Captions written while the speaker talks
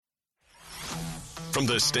From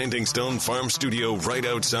the Standing Stone Farm Studio right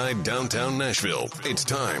outside downtown Nashville, it's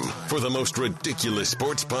time for the most ridiculous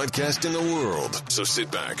sports podcast in the world. So sit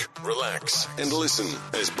back, relax, and listen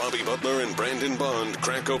as Bobby Butler and Brandon Bond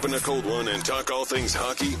crack open a cold one and talk all things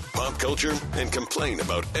hockey, pop culture, and complain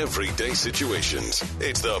about everyday situations.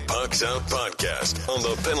 It's the Pucks Out Podcast on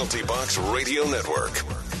the Penalty Box Radio Network.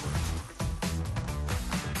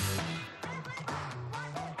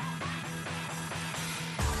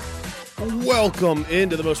 Welcome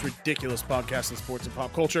into the most ridiculous podcast in sports and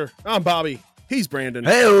pop culture. I'm Bobby. He's Brandon.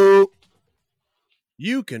 Hey-o.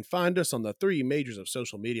 You can find us on the three majors of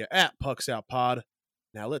social media at Pucks Out Pod.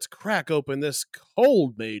 Now let's crack open this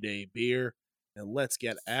cold Mayday beer and let's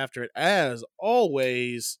get after it. As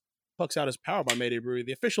always, Pucks Out is powered by Mayday Brewery,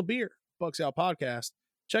 the official beer Pucks Out podcast.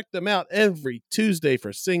 Check them out every Tuesday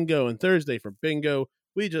for Singo and Thursday for Bingo.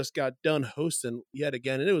 We just got done hosting yet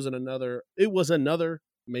again, and it was another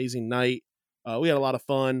amazing night. We had a lot of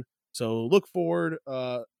fun, so look forward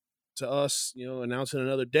to us, announcing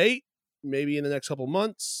another date, maybe in the next couple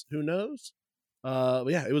months. Who knows? But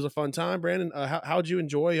yeah, it was a fun time. Brandon, how'd you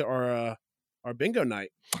enjoy our bingo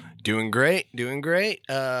night? Doing great.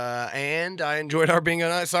 And I enjoyed our bingo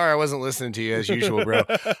night. Sorry, I wasn't listening to you as usual, bro.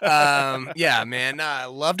 Yeah, man,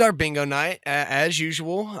 loved our bingo night as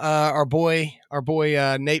usual. Our boy,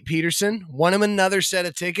 Nate Peterson won him another set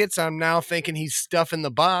of tickets. I'm now thinking he's stuffing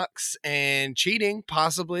the box and cheating,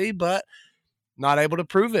 possibly, but not able to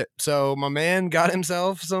prove it. So my man got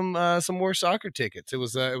himself some more soccer tickets. It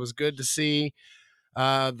was good to see.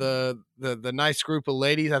 The nice group of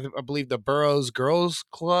ladies, I believe the Burroughs Girls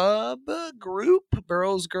Club group,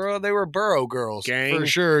 they were Burrow girls gang for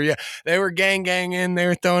sure. Yeah, they were gang in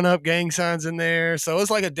there, throwing up gang signs in there. So it was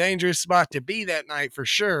like a dangerous spot to be that night for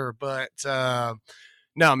sure. But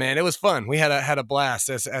no, man, it was fun. We had a blast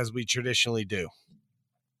as we traditionally do.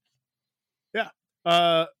 Yeah.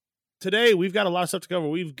 Today we've got a lot of stuff to cover.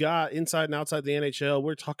 We've got inside and outside the NHL.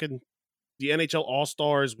 We're talking the NHL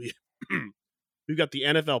All-Stars. We've got the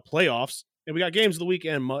NFL playoffs, and we got games of the week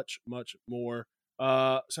and much, much more.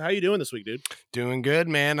 So how you doing this week, dude? Doing good,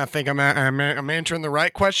 man. I think I'm answering the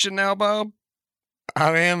right question now, Bob.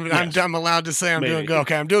 I am. Yes. I'm allowed to say I'm doing good.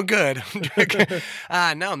 Okay, I'm doing good.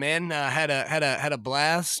 No, man. Had a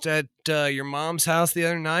blast at your mom's house the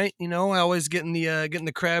other night. I always getting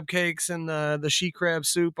the crab cakes and the she crab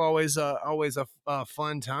soup. Always a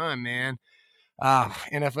fun time, man.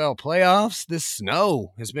 NFL playoffs. This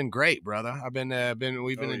snow has been great, brother.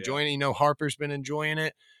 We've been enjoying it. Harper's been enjoying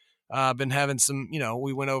it. Been having some,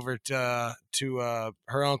 we went over to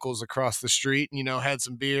her uncle's across the street, had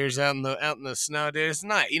some beers out in the snow. Dude, it's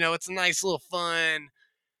nice. It's a nice little fun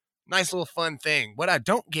thing. What I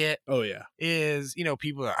don't get is,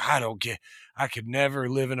 people are, I could never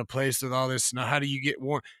live in a place with all this snow. How do you get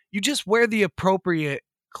warm? You just wear the appropriate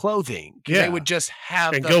clothing. Yeah. They would just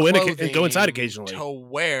have and go inside occasionally to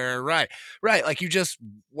wear. Right. Like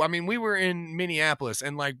we were in Minneapolis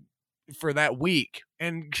and like for that week,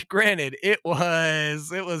 and granted it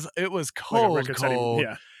was cold.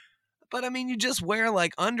 Yeah. But you just wear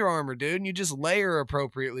like Under Armour, dude, and you just layer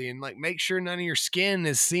appropriately and like make sure none of your skin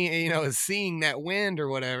is seeing that wind or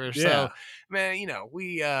whatever. Yeah. So, man,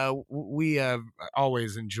 we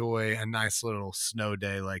always enjoy a nice little snow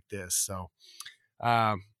day like this. So,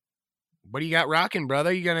 what do you got rocking,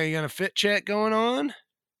 brother? You gonna fit check going on?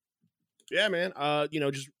 Yeah, man.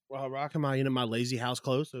 Just rocking my my lazy house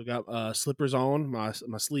clothes. So I got slippers on, my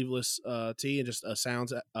sleeveless tee, and just a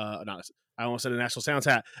Sounds. I almost said a National Sounds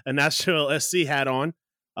hat, a National SC hat on.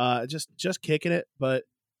 Just kicking it. But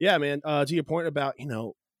yeah, man. To your point about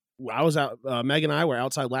I was out. Meg and I were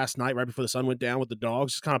outside last night right before the sun went down with the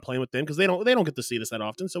dogs, just kind of playing with them because they don't get to see this that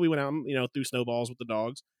often. So we went out, and, threw snowballs with the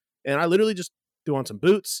dogs, and I literally just threw on some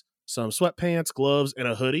boots, some sweatpants, gloves, and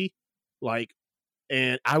a hoodie,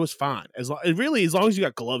 and I was fine as long as you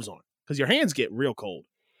got gloves on, because your hands get real cold.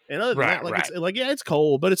 And other than that, it's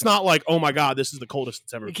cold, but it's not like, oh my god, this is the coldest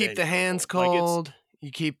it's ever been. You keep the hands cold, you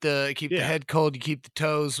keep the head cold, you keep the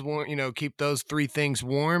toes warm. Keep those three things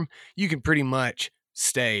warm. You can pretty much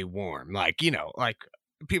stay warm. Like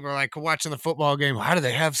people are like watching the football game. How do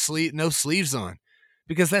they have no sleeves on?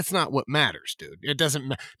 Because that's not what matters, dude. It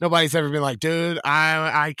doesn't. Nobody's ever been like, dude,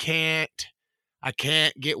 I can't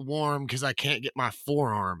get warm because I can't get my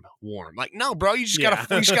forearm warm. Like, no, bro, you just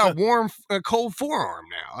got warm, cold forearm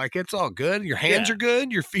now. Like, it's all good. Your hands are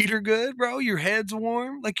good. Your feet are good, bro. Your head's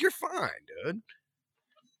warm. Like, you're fine, dude.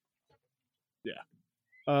 Yeah.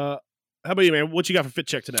 How about you, man? What you got for fit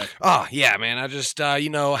check today? Oh, yeah, man. I just,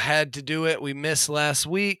 had to do it. We missed last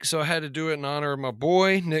week, so I had to do it in honor of my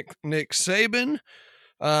boy, Nick Saban.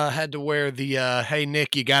 had to wear the hey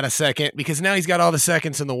Nick, you got a second, because now he's got all the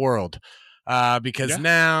seconds in the world. Because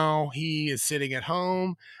now he is sitting at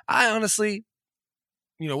home. I honestly,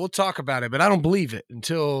 we'll talk about it, but I don't believe it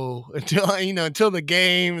until the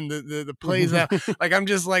game and the plays out. Like I'm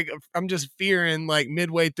just fearing like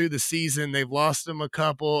midway through the season they've lost him a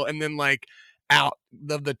couple, and then like out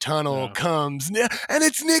of the tunnel comes, and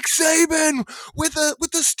it's Nick Saban with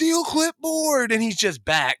a steel clipboard, and he's just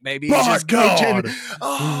back, baby. He's just coaching.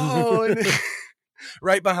 Oh, and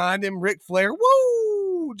right behind him, Ric Flair.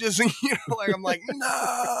 Woo! Just I'm like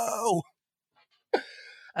no.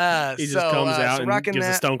 He just comes out and gives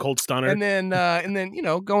a Stone Cold Stunner, and then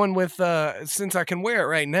going with since I can wear it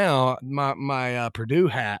right now, my Purdue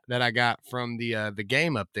hat that I got from the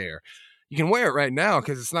game up there. You can wear it right now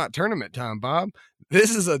because it's not tournament time, Bob.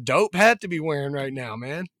 This is a dope hat to be wearing right now,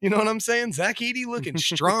 man. You know what I'm saying? Zach Edey looking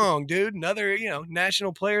strong, dude. Another,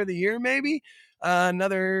 National Player of the Year, maybe.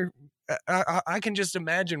 Another. I can just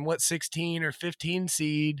imagine what 16 or 15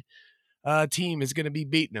 seed team is going to be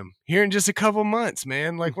beating them here in just a couple months,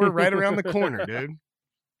 man. Like we're right around the corner, dude.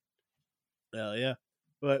 Hell yeah.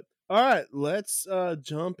 But all right, let's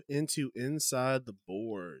jump into Inside the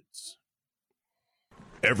Boards.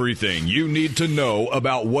 Everything you need to know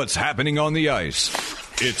about what's happening on the ice.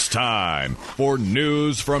 It's time for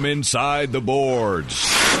news from Inside the Boards.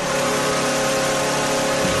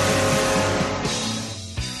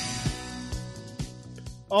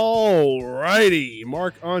 All righty.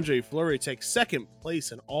 Marc-Andre Fleury takes second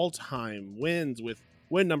place in all-time wins with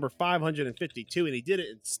win number 552, and he did it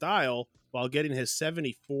in style while getting his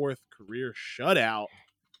 74th career shutout.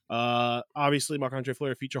 Obviously, Marc-Andre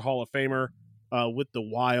Fleury, future Hall of Famer with the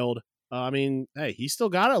Wild. Hey, he still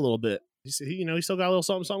got it a little bit. He still got a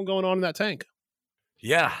little something going on in that tank.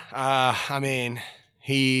 Yeah.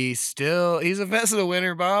 He's a Vezina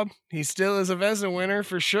winner, Bob. He still is a Vezina winner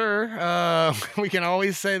for sure. We can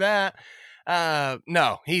always say that.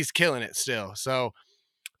 No, he's killing it still. So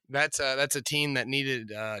that's a team that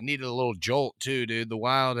needed a little jolt too, dude. The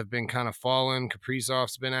Wild have been kind of falling.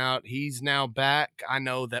 Kaprizov's been out. He's now back. I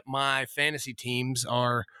know that my fantasy teams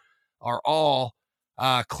are all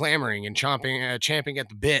clamoring and champing at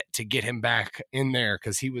the bit to get him back in there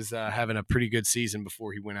because he was having a pretty good season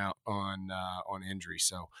before he went out on injury.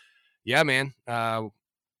 So, yeah, man.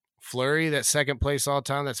 Fleury, that second place all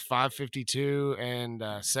time, that's 552 and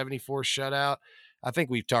 74 shutout. I think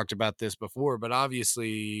we've talked about this before, but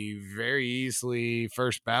obviously very easily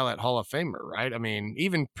first ballot Hall of Famer, right? I mean,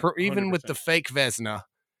 even 100%. With the fake Vezina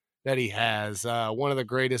that he has, one of the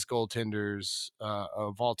greatest goaltenders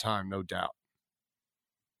of all time, no doubt.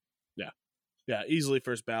 Yeah, easily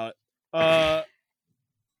first ballot.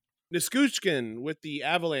 Nichushkin with the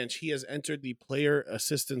Avalanche, he has entered the player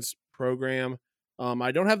assistance program.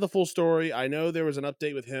 I don't have the full story. I know there was an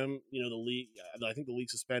update with him. The league, I think the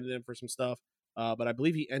league suspended him for some stuff, but I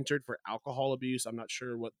believe he entered for alcohol abuse. I'm not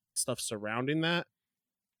sure what stuff surrounding that.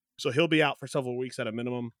 So he'll be out for several weeks at a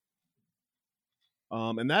minimum.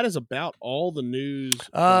 And that is about all the news.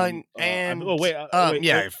 I didn't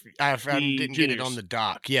juniors. get it on the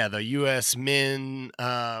doc. Yeah, the U.S. men,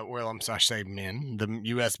 the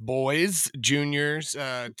U.S. boys juniors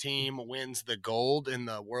team wins the gold in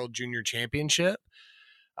the World Junior Championship.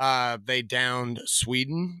 They downed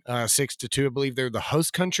Sweden 6-2. I believe they're the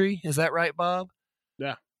host country. Is that right, Bob?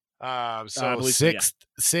 Yeah. So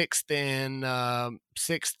sixth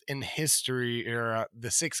in history, or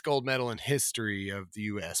the sixth gold medal in history of the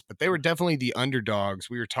U.S. But they were definitely the underdogs.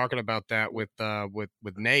 We were talking about that with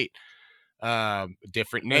Nate.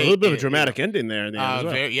 Different Nate. A little bit of a dramatic ending there. In the end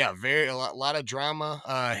as well. A lot of drama.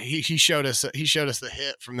 He showed us the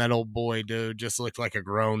hit from that old boy, dude. Just looked like a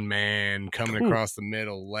grown man coming across the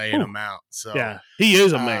middle, laying him out. So yeah, he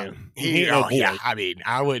is a man. Yeah.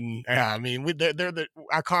 I'm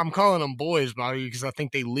calling them boys, Bobby, because I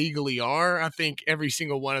think they legally are. I think every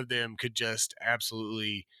single one of them could just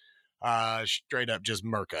absolutely straight up just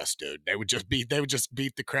murk us, dude. They would just beat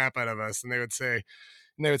the crap out of us, and they would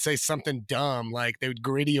say something dumb, like they would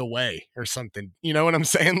gritty away or something. You know what I'm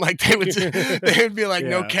saying? Like they would be like,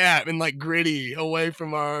 no cap, and like gritty away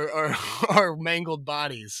from our mangled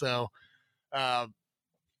bodies. So, but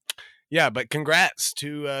congrats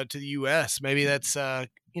to the U.S. Maybe that's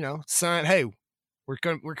sign. Hey,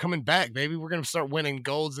 we're coming back, baby. We're gonna start winning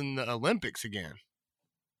golds in the Olympics again.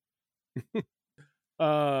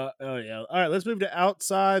 Oh yeah. All right, let's move to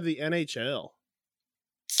outside the NHL.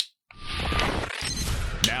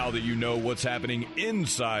 Now that you know what's happening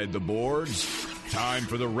inside the boards, time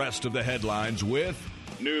for the rest of the headlines with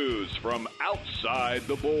news from outside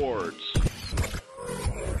the boards.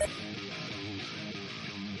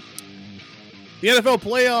 The NFL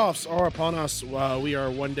playoffs are upon us. We are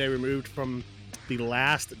one day removed from the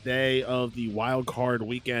last day of the wild card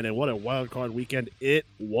weekend, and what a wild card weekend it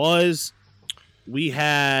was. We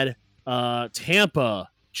had Tampa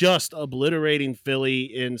just obliterating Philly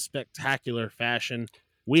in spectacular fashion.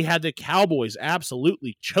 We had the Cowboys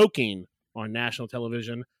absolutely choking on national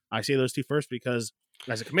television. I say those two first because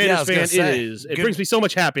as a Commanders fan, it brings me so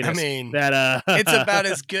much happiness. I mean, that it's about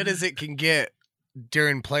as good as it can get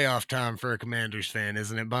during playoff time for a Commanders fan,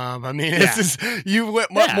 isn't it, Bob? I mean, it's just,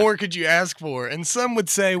 what more could you ask for? And some would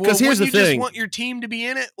say, well, here's the thing. Just want your team to be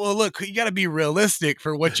in it? Well, look, you got to be realistic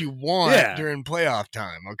for what you want during playoff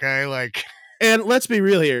time, okay? And let's be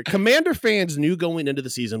real here. Commander fans knew going into the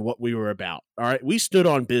season what we were about, all right? We stood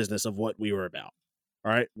on business of what we were about,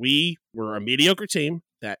 all right? We were a mediocre team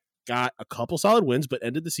that got a couple solid wins but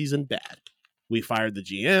ended the season bad. We fired the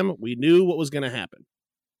GM. We knew what was going to happen.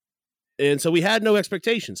 And so we had no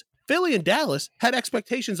expectations. Philly and Dallas had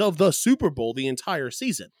expectations of the Super Bowl the entire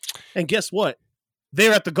season. And guess what?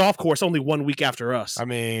 They're at the golf course only 1 week after us. I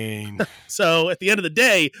mean, so at the end of the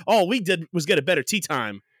day, all we did was get a better tee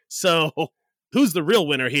time. So who's the real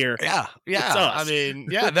winner here? Yeah. I mean,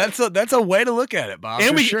 that's a way to look at it, Bob.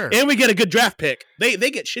 And sure. We get a good draft pick. They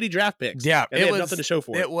get shitty draft picks. Yeah, and they have nothing to show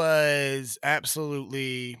for it. It was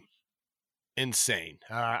absolutely insane.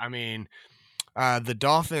 The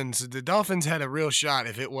Dolphins had a real shot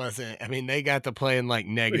if it wasn't. I mean, they got to play in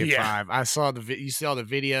 -5. I saw you saw the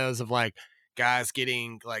videos of guys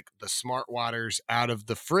getting the smart waters out of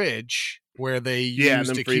the fridge where they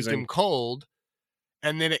used to keep them cold.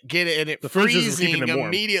 And then it freezing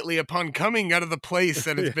immediately upon coming out of the place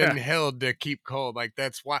that it's been held to keep cold.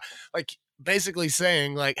 That's why, basically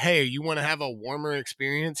saying hey, you want to have a warmer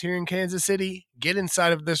experience here in Kansas City? Get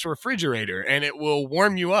inside of this refrigerator and it will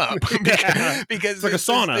warm you up because it's like a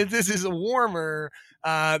sauna. This is warmer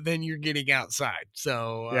than you're getting outside.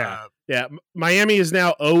 So yeah. Miami is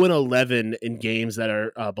now 0-11 in games that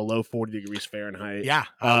are below 40 degrees Fahrenheit. Yeah,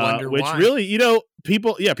 I wonder which why. Really,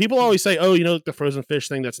 people always say, the frozen fish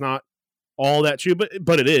thing. That's not all that true,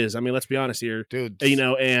 but it is. I mean, let's be honest here, dude.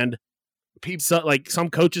 And some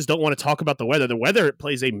coaches don't want to talk about the weather. The weather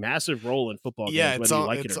plays a massive role in football games, whether you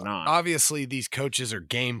like it or not. Obviously, these coaches are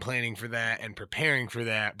game planning for that and preparing for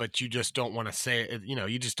that, but you just don't want to say it.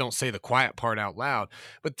 You just don't say the quiet part out loud.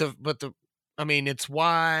 It's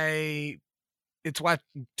why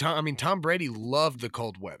Tom Brady loved the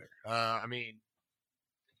cold weather.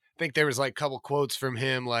 I think there was a couple quotes from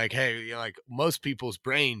him hey, most people's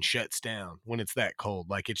brain shuts down when it's that cold.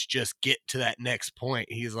 It's just get to that next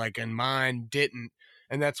point. He's and mine didn't.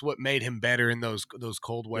 And that's what made him better in those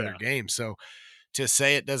cold weather games. So to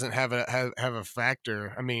say it doesn't have a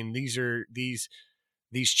factor, I mean, these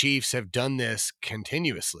Chiefs have done this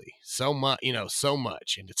continuously so much,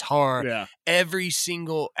 and it's hard. Yeah. Every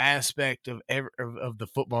single aspect of the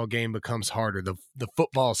football game becomes harder. The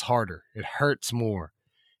football's harder. It hurts more.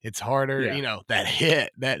 It's harder, that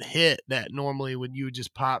hit that normally when you would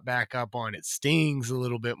just pop back up on, it stings a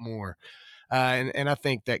little bit more. And I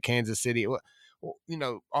think that Kansas City,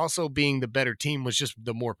 also being the better team was just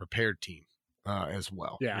the more prepared team as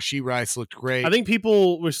well. Yeah. Rashee Rice looked great. I think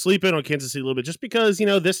people were sleeping on Kansas City a little bit just because,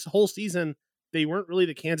 this whole season, they weren't really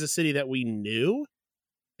the Kansas City that we knew.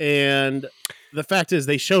 And the fact is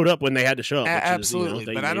they showed up when they had to show up.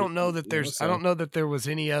 Absolutely. But I don't know that I don't know that there was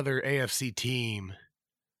any other AFC team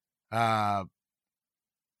that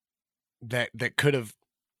couldn't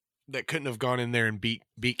have gone in there and beat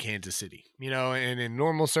Kansas City, and in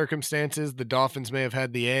normal circumstances, the Dolphins may have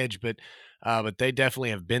had the edge, but they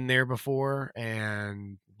definitely have been there before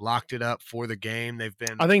and locked it up for the game. They've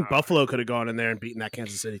been. I think Buffalo could have gone in there and beaten that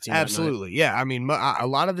Kansas City team. Absolutely, yeah. I mean, a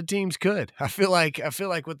lot of the teams could. I feel like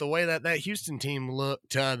with the way that Houston team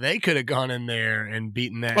looked, they could have gone in there and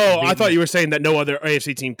beaten that. Oh, I thought you were saying that no other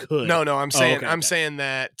AFC team could. No, I'm saying saying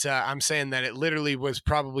that it literally was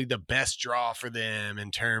probably the best draw for them in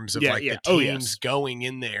terms of the teams going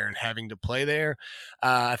in there and having to play there.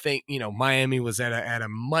 I think Miami was at a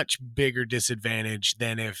much bigger disadvantage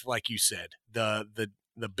than if, like you said,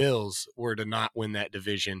 the Bills were to not win that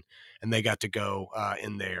division and they got to go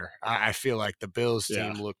in there. I feel like the Bills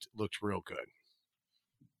team looked real good.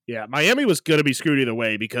 Yeah, Miami was going to be screwed either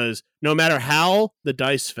way because no matter how the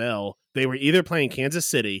dice fell, they were either playing Kansas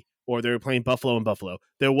City or they were playing Buffalo and Buffalo.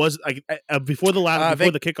 There was before the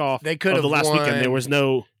kickoff of the last weekend, there was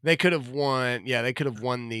no. They could have won. Yeah, they could have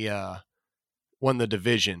won the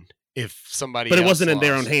division if somebody but it else wasn't in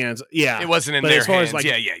their lost. own hands. Yeah, It wasn't in But their as far hands. as, like-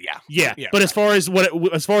 yeah. But as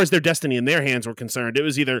far as their destiny in their hands were concerned, it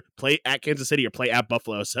was either play at Kansas City or play at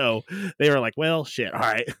Buffalo. So they were like, well, shit, all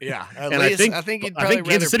right. Yeah, at And least I think you'd I probably think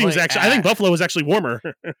Kansas City was play actually. I think Buffalo was actually warmer.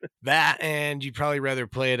 that, and you'd probably rather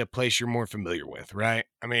play at a place you're more familiar with, right?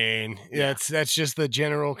 I mean, Yeah. that's just the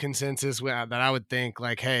general consensus that I would think.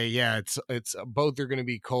 Like, hey, yeah, it's both are going to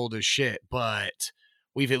be cold as shit, but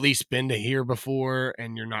we've at least been to here before,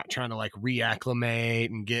 and you're not trying to like reacclimate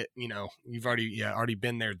and get, you've already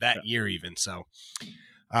been there that year even. So,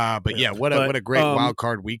 but yeah, what a great wild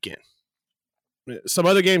card weekend. Some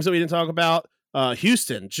other games that we didn't talk about.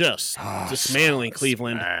 Houston just dismantling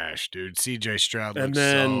Cleveland. Smash, dude. CJ Stroud And looks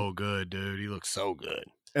then- so good, dude. He looks so good.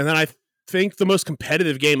 And then I think the most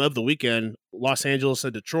competitive game of the weekend, Los Angeles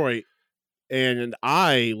and Detroit. And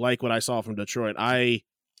I like what I saw from Detroit. I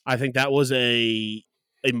think that was a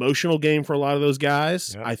emotional game for a lot of those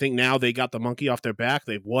guys. Yep. I think now they got the monkey off their back.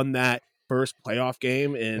 They've won that first playoff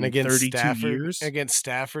game in 32 years. Against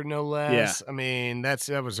Stafford, no less. I mean, that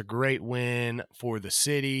was a great win for the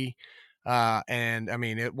city. And I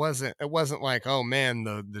mean, it wasn't like, oh man,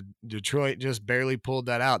 the Detroit just barely pulled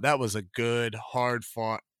that out. That was a good, hard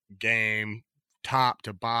fought game, top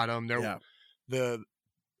to bottom.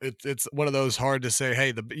 It's one of those hard to say,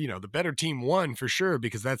 hey, the better team won for sure,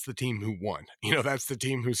 because that's the team who won. That's the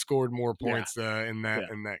team who scored more points in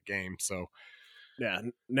that game. So yeah,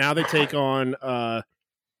 now they take on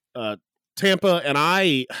Tampa, and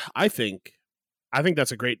I think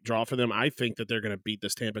that's a great draw for them. I think that they're going to beat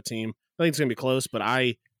this Tampa team. I think it's going to be close, but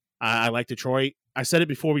I like Detroit. I said it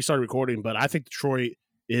before we started recording, but I think Detroit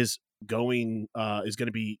is going to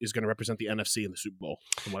represent the NFC in the Super Bowl.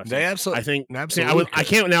 From what they absolutely, I think absolutely. I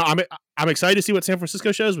can't now. I'm excited to see what San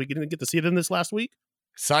Francisco shows. We didn't get to see them this last week.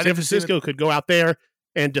 San Francisco could go out there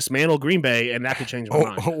and dismantle Green Bay, and that could change my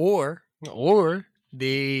mind. Or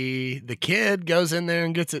the kid goes in there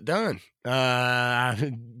and gets it done.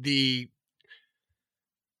 The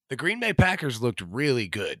Green Bay Packers looked really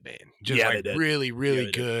good, man. They did. Really,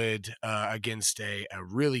 really good against a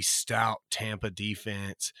really stout Tampa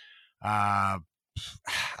defense. I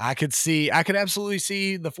could absolutely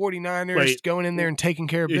see the 49ers going in there and taking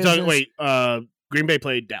care of business. Green Bay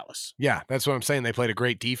played Dallas. Yeah, that's what I'm saying. They played a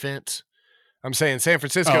great defense. I'm saying San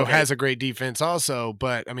Francisco has a great defense also,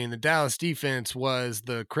 but I mean, the Dallas defense was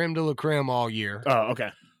the creme de la creme all year. Oh, okay.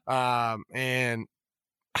 And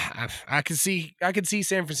I could see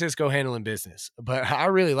San Francisco handling business, but I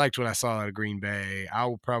really liked what I saw out of Green Bay. I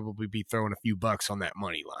will probably be throwing a few bucks on that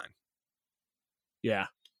money line. Yeah,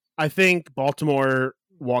 I think Baltimore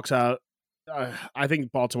walks out. I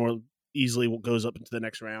think Baltimore easily goes up into the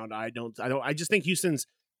next round. I just think Houston's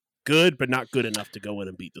good, but not good enough to go in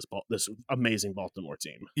and beat this amazing Baltimore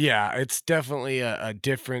team. Yeah, it's definitely a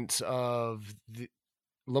difference of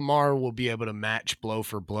Lamar will be able to match blow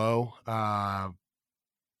for blow.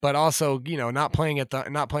 But also, not playing at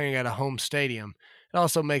a home stadium, it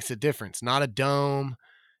also makes a difference. Not a dome.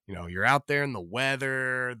 You're out there in the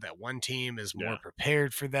weather. That one team is more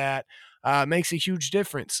prepared for that. Makes a huge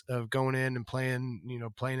difference of going in and playing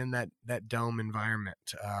in that dome environment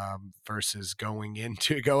versus going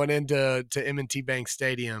into M&T Bank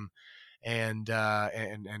Stadium and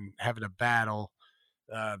having to battle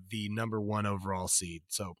the number 1 overall seed.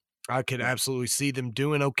 So I could absolutely see them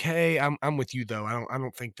doing okay. I'm with you though. I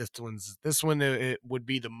don't think this one it would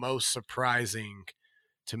be the most surprising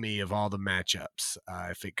to me of all the matchups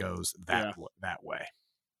if it goes that way.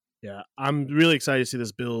 Yeah, I'm really excited to see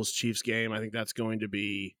this Bills-Chiefs game. I think that's going to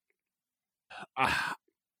be I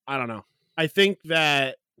don't know. I think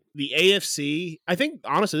that the AFC, I think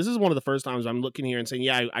honestly this is one of the first times I'm looking here and saying,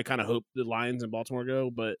 yeah, I kind of hope the Lions and Baltimore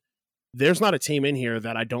go, but there's not a team in here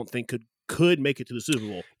that I don't think could make it to the Super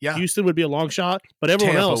Bowl. Yeah. Houston would be a long shot, but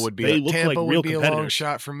everyone Tampa else would be they look like real competitors. A long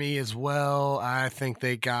shot for me as well. I think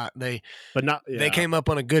they they came up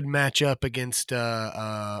on a good matchup against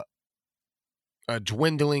a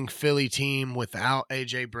dwindling Philly team without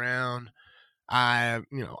AJ Brown.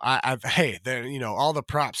 Hey, all the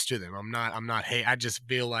props to them. I'm not. Hey, I just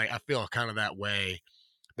feel kind of that way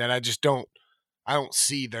that I don't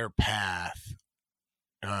see their path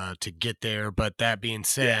to get there. But that being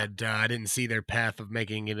said, I didn't see their path of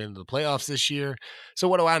making it into the playoffs this year. So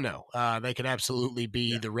what do I know? They could absolutely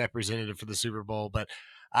be the representative for the Super Bowl. But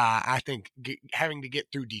I think having to get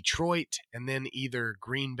through Detroit and then either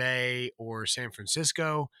Green Bay or San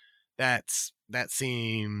Francisco, that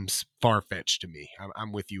seems far-fetched to me.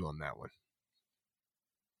 I'm with you on that one.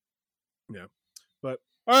 Yeah. But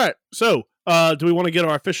all right. So do we want to get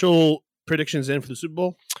our official predictions in for the Super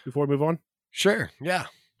Bowl before we move on? Sure. Yeah.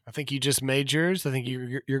 I think you just made yours. I think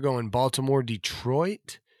you're going Baltimore,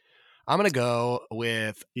 Detroit. I'm going to go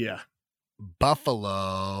with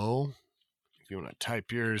Buffalo. If you want to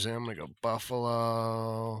type yours in, I'm going to go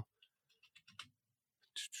Buffalo.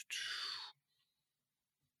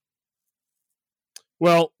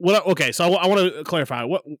 Well, so I want to clarify.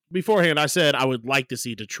 What beforehand I said I would like to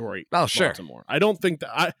see Detroit. Oh, sure. Baltimore. I don't think that.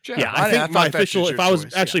 I think my official. If I was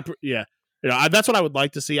choice, actually, that's what I would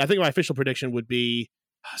like to see. I think my official prediction would be.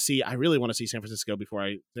 See, I really want to see San Francisco before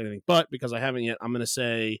I say anything, but because I haven't yet, I'm going to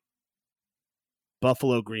say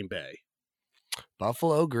Buffalo, Green Bay.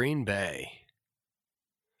 Buffalo, Green Bay.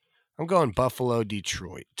 I'm going Buffalo,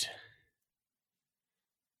 Detroit.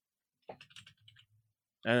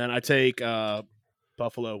 And then I take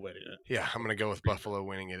Buffalo winning it. Yeah, I'm going to go with Buffalo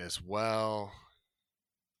winning it as well.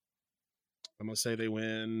 I'm going to say they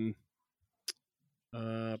win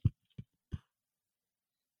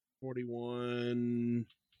 41-27.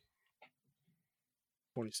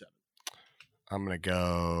 I'm going to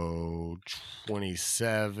go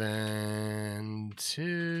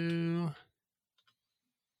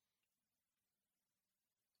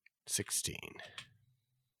 27-16.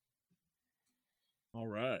 All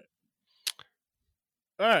right.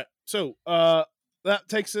 So that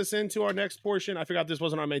takes us into our next portion. I forgot this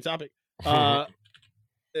wasn't our main topic. And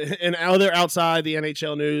outside the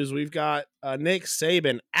NHL news, we've got Nick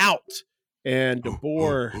Saban out, and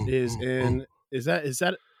DeBoer is in. Is that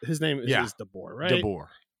his name? Yeah, is DeBoer, right? DeBoer.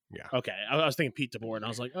 Yeah. Okay, I was thinking Pete DeBoer, and I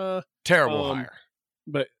was like, terrible hire,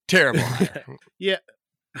 but terrible hire. Yeah,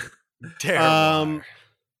 terrible.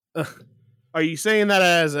 Are you saying that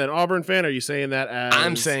as an Auburn fan? Or are you saying that as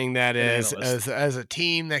I'm saying that as a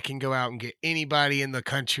team that can go out and get anybody in the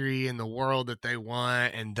country, in the world that they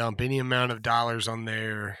want, and dump any amount of dollars on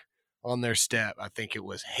their step? I think it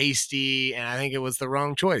was hasty, and I think it was the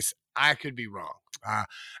wrong choice. I could be wrong.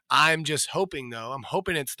 I'm just hoping, though. I'm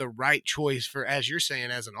hoping it's the right choice for, as you're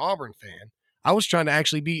saying, as an Auburn fan. I was trying to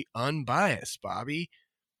actually be unbiased, Bobby.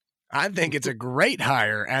 I think it's a great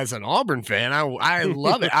hire as an Auburn fan. I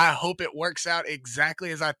love it. I hope it works out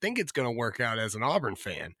exactly as I think it's going to work out as an Auburn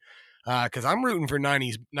fan, because I'm rooting for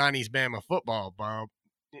 90s Bama football, Bob.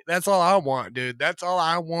 That's all I want, dude. That's all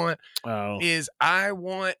I want. Is I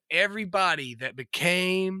want everybody that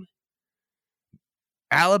became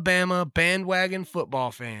Alabama bandwagon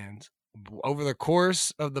football fans over the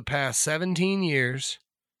course of the past 17 years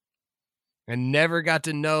and never got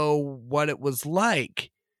to know what it was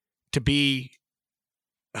like to be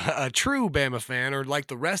a true Bama fan, or like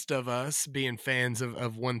the rest of us being fans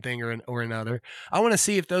of one thing or another. I want to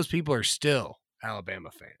see if those people are still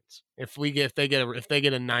Alabama fans. If they get a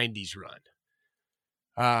 90s run.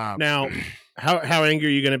 Now, how angry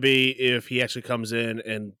are you going to be if he actually comes in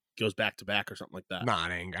and goes back to back or something like that?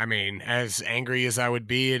 Not angry. I mean, as angry as I would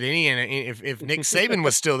be at if Nick Saban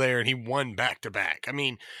was still there and he won back to back. I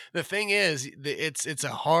mean, the thing is, it's a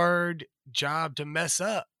hard job to mess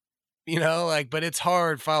up. But it's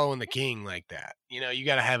hard following the king like that. You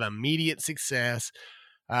got to have immediate success.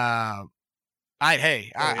 I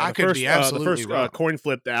could be absolutely the first coin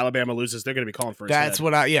flip that Alabama loses, they're going to be calling for his head.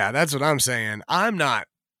 That's what I'm saying. I'm not.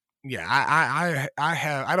 Yeah,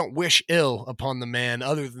 I don't wish ill upon the man,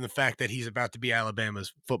 other than the fact that he's about to be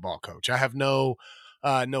Alabama's football coach. I have no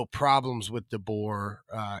problems with DeBoer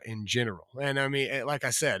in general. And I mean, like I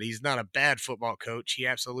said, he's not a bad football coach. He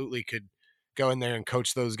absolutely could go in there and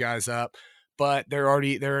coach those guys up, but they're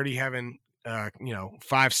already having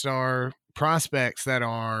 5-star prospects that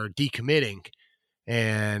are decommitting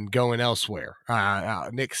and going elsewhere.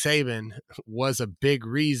 Nick Saban was a big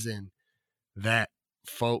reason that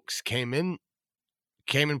folks came and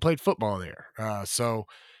played football there. So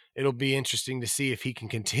it'll be interesting to see if he can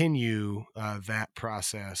continue that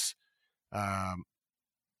process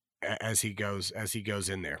as he goes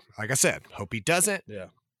in there. Like I said, hope he doesn't. Yeah.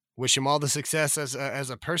 Wish him all the success as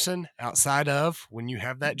a person outside of when you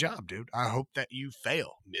have that job, dude. I hope that you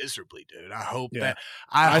fail miserably, dude. I hope that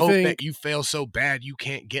you fail so bad you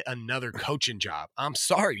can't get another coaching job. I'm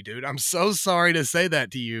sorry, dude. I'm so sorry to say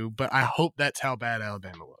that to you, but I hope that's how bad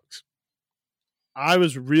Alabama looks. I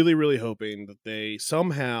was really, really hoping that they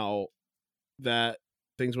somehow that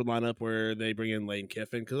things would line up where they bring in Lane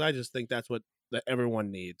Kiffin, because I just think that's what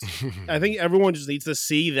everyone needs. I think everyone just needs to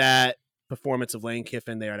see that performance of Lane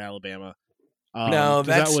Kiffin there at Alabama. No,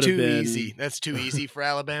 that's too easy. That's too easy for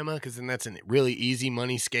Alabama, because then that's a really easy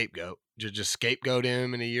money scapegoat. Just scapegoat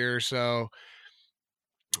him in a year or so.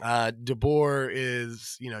 DeBoer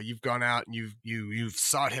is, you've gone out and you've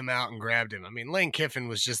sought him out and grabbed him. I mean, Lane Kiffin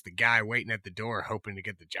was just the guy waiting at the door hoping to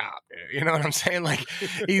get the job. You know what I'm saying? Like,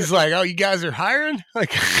 he's like, oh, you guys are hiring?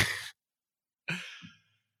 Like,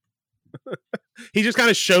 He just kind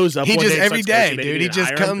of shows up. He one just day every day, dude. He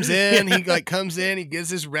just comes in. Yeah. He like comes in. He gives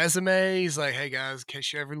his resume. He's like, "Hey guys, in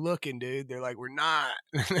case you're ever looking, dude." They're like, "We're not."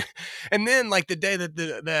 And then like the day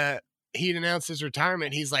that he announced his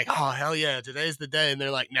retirement, he's like, "Oh hell yeah, today's the day." And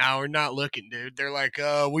they're like, "No, we're not looking, dude." They're like,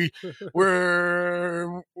 we're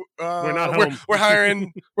not home. We're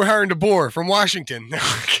hiring DeBoer from Washington." They're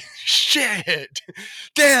like, shit,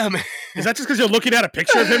 damn. Is that just because you're looking at a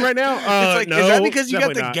picture of him right now? It's like, no, is that because you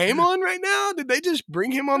got the not. game on right now? Did they just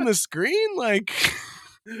bring him on the screen? Like,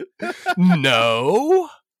 no,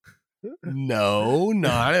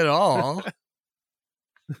 not at all.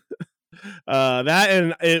 That,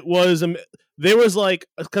 and it was there was like,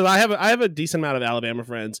 because I have a decent amount of Alabama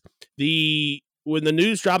friends. When the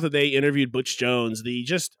news dropped that they interviewed Butch Jones,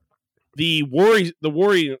 the worry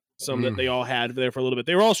that they all had there for a little bit.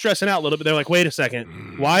 They were all stressing out a little bit. They're like, wait a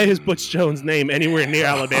second, why is Butch Jones' name anywhere near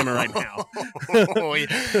Alabama right now?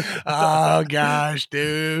 Oh gosh,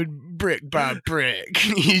 dude, brick by brick.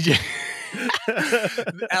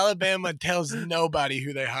 Alabama tells nobody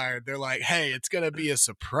who they hired. They're like, hey, it's gonna be a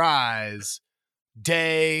surprise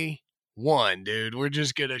day one, dude. We're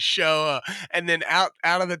just gonna show up. And then out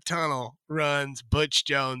of the tunnel runs Butch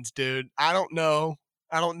Jones, dude. I don't know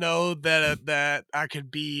that I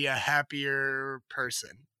could be a happier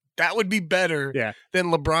person. That would be better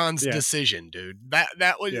than LeBron's decision, dude.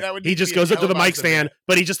 That would. He just goes up to the mic stand,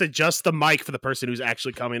 but he just adjusts the mic for the person who's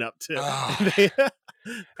actually coming up to. Oh.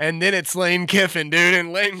 And then it's Lane Kiffin, dude,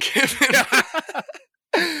 and Lane Kiffin.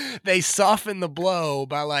 They soften the blow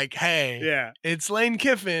by like, hey, it's Lane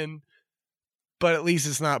Kiffin, but at least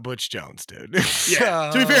it's not Butch Jones, dude. To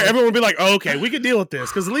be fair, everyone would be like, oh, okay, we can deal with this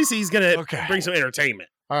because at least he's gonna bring some entertainment.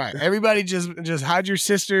 All right, everybody just hide your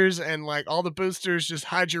sisters, and like all the boosters, just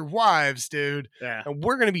hide your wives, dude. Yeah. And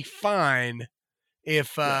we're gonna be fine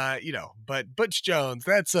if but Butch Jones,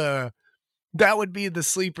 that would be the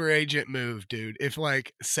sleeper agent move, dude. If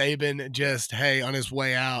like Saban just, on his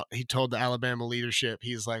way out, he told the Alabama leadership,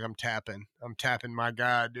 he's like, I'm tapping my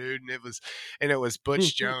guy, dude. And it was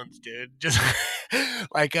Butch Jones, dude. Just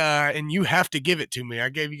like, and you have to give it to me. I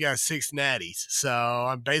gave you guys 6 natties. So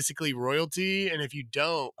I'm basically royalty. And if you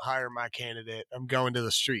don't hire my candidate, I'm going to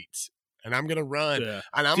the streets and I'm going to run. Yeah.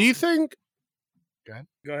 And do you think, go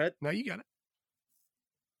ahead. No, you got it.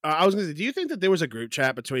 I was going to say, do you think that there was a group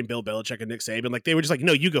chat between Bill Belichick and Nick Saban? Like, they were just like,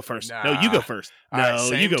 no, you go first. Nah. No, you go first. No,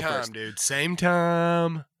 right, you go time, first. Dude. Same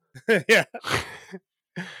time. Yeah.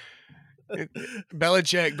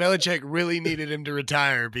 Belichick really needed him to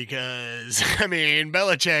retire because,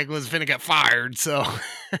 Belichick was finna get fired. So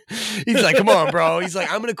he's like, come on, bro. He's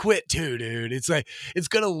like, I'm going to quit too, dude. It's like, it's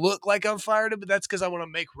going to look like I'm fired, but that's because I want to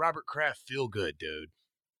make Robert Kraft feel good, dude.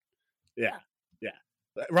 Yeah.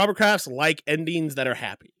 Robert Kraft's like endings that are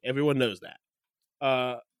happy. Everyone knows that.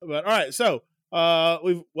 But all right, so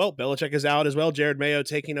Belichick is out as well. Jared Mayo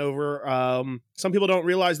taking over. Some people don't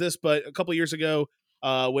realize this, but a couple years ago,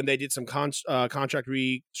 when they did some contract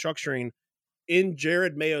restructuring in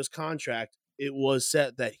Jared Mayo's contract, it was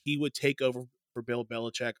set that he would take over for Bill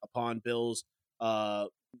Belichick upon Bill's no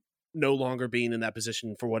longer being in that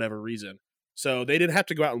position for whatever reason. So they didn't have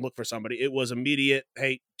to go out and look for somebody. It was immediate.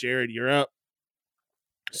 Hey, Jared, you're up.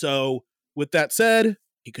 So with that said,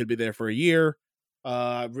 he could be there for a year.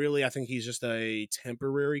 Really, I think he's just a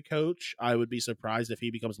temporary coach. I would be surprised if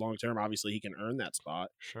he becomes long-term. Obviously, he can earn that spot.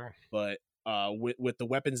 Sure. But with the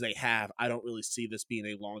weapons they have, I don't really see this being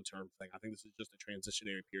a long-term thing. I think this is just a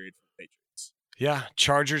transitionary period for the Patriots. Yeah,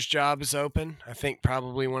 Chargers job is open. I think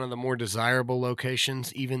probably one of the more desirable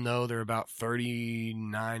locations, even though they're about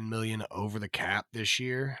 $39 million over the cap this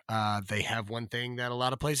year. They have one thing that a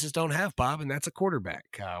lot of places don't have, Bob, and that's a quarterback.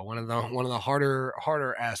 One of the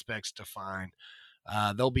harder aspects to find.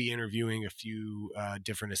 They'll be interviewing a few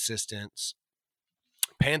different assistants.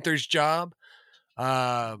 Panthers job.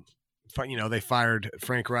 They fired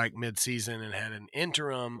Frank Reich midseason and had an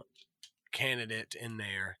interim candidate in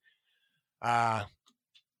there.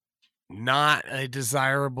 Not a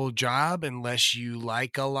desirable job unless you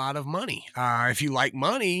like a lot of money. If you like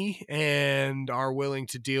money and are willing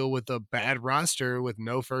to deal with a bad roster with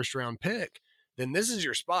no first round pick, then this is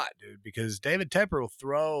your spot, dude, because David Tepper will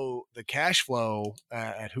throw the cash flow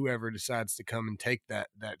at whoever decides to come and take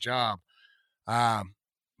that job.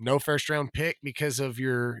 No first round pick because of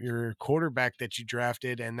your quarterback that you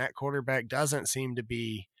drafted, and that quarterback doesn't seem to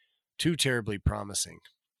be too terribly promising.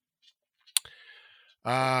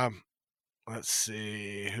 Let's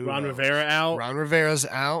see. Ron Rivera out. Ron Rivera's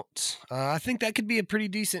out. I think that could be a pretty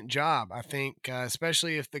decent job. I think,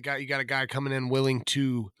 especially if you got a guy coming in willing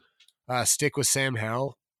to stick with Sam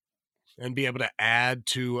Howell. and be able to add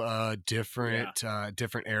to a different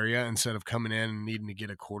area instead of coming in and needing to get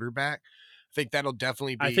a quarterback. I think that'll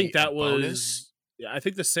definitely be I think that a bonus. I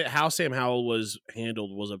think how Sam Howell was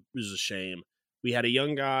handled was a shame. We had a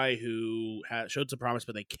young guy who showed some promise,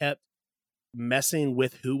 but they kept messing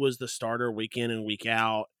with who was the starter week in and week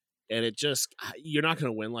out, and it just, you're not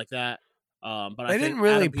going to win like that. But they didn't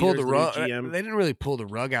really pull the rug. They didn't really pull the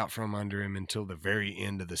rug out from under him until the very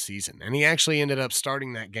end of the season, and he actually ended up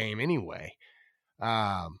starting that game anyway.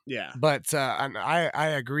 But I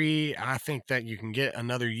agree. I think that you can get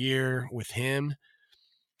another year with him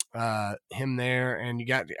there, and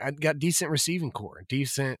I got decent receiving core,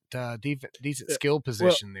 decent skill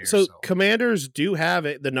position there. So Commanders do have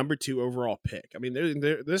the number 2 overall pick. I mean,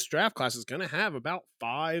 this draft class is going to have about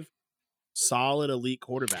 5 solid elite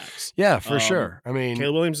quarterbacks. Yeah, for sure. I mean,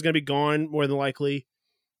 Caleb Williams is going to be gone more than likely.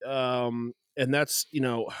 And that's,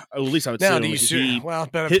 at least I would say him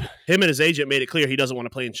and his agent made it clear he doesn't want to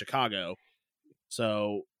play in Chicago.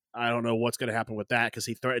 So I don't know what's going to happen with that, because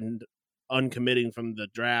he threatened uncommitting from the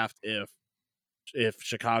draft if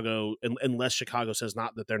Chicago, unless Chicago says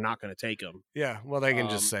that they're not going to take him. Yeah, well, they can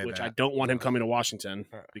just say which that. I don't want him coming to Washington,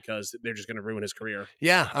 because they're just going to ruin his career.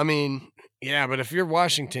 Yeah, I mean, but if you're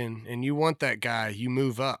Washington and you want that guy, you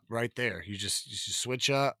move up right there. You just switch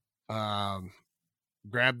up,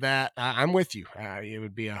 grab that. I'm with you. It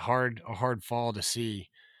would be a hard fall to see.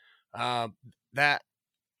 That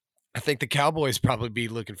I think the Cowboys probably be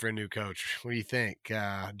looking for a new coach. What do you think?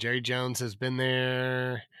 Jerry Jones has been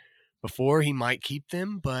there before. He might keep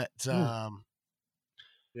them, but but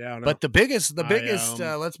the biggest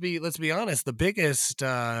let's be honest, the biggest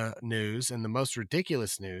news and the most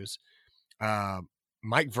ridiculous news,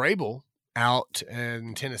 Mike Vrabel out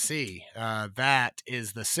in Tennessee. That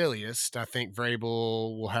is the silliest. I think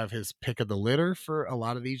Vrabel will have his pick of the litter for a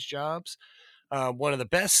lot of these jobs. One of the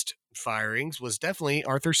best firings was definitely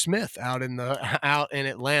Arthur Smith out in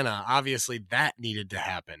Atlanta. Obviously that needed to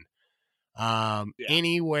happen.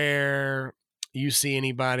 Anywhere you see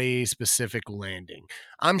anybody specific landing,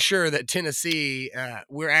 I'm sure that Tennessee,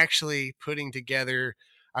 we're actually putting together,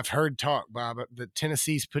 I've heard talk, Bob, that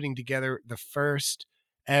Tennessee's putting together the first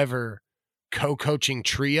ever co-coaching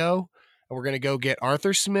trio. And we're going to go get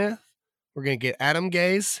Arthur Smith, we're going to get Adam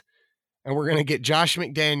Gase, and we're going to get Josh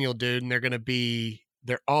McDaniel, dude. And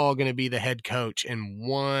they're all going to be the head coach in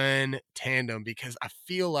one tandem, because I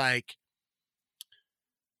feel like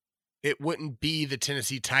it wouldn't be the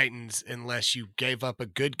Tennessee Titans unless you gave up a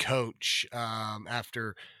good coach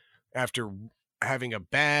after having a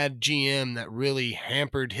bad GM that really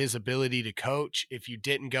hampered his ability to coach. If you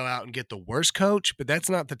didn't go out and get the worst coach, but that's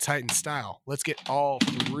not the Titans style. Let's get all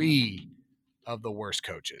 3 of the worst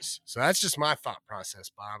coaches. So that's just my thought process,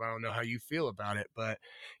 Bob. I don't know how you feel about it, but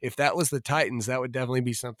if that was the Titans, that would definitely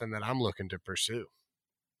be something that I'm looking to pursue.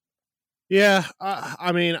 Yeah,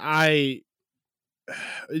 I mean,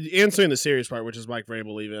 answering the serious part, which is Mike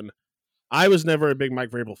Vrabel, even, I was never a big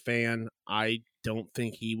Mike Vrabel fan. I don't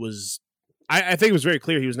think he was. I think it was very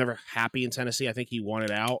clear he was never happy in Tennessee. I think he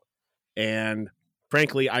wanted out, and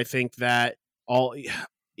frankly, I think that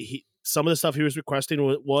some of the stuff he was requesting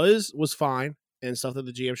was fine, and stuff that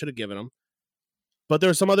the GM should have given him. But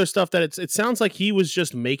there's some other stuff that it sounds like he was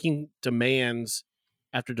just making demands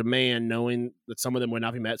after demand, knowing that some of them would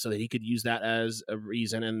not be met, so that he could use that as a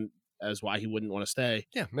reason and as why he wouldn't want to stay.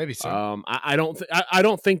 Yeah, maybe so. I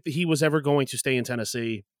don't think that he was ever going to stay in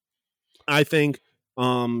Tennessee. I think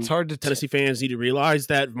it's hard to Tennessee fans need to realize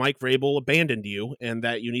that Mike Vrabel abandoned you, and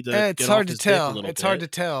that you need to. It's hard to tell. It's hard to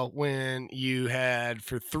tell when you had,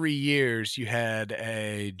 for 3 years, you had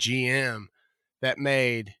a GM that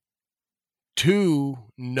made 2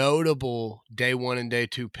 notable day 1 and day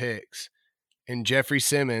 2 picks, and Jeffrey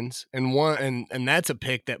Simmons, and that's a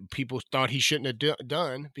pick that people thought he shouldn't have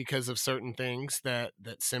done because of certain things that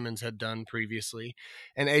Simmons had done previously,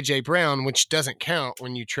 and AJ Brown, which doesn't count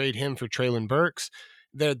when you trade him for Treylon Burks.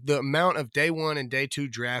 The amount of day 1 and day 2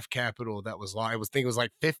 draft capital that was I think it was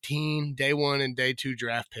like 15 day 1 and day 2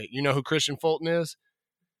 draft pick. You know who Christian Fulton is?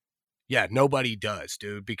 Yeah, nobody does,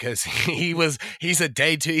 dude, because he's a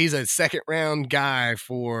day 2, he's a second round guy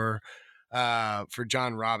for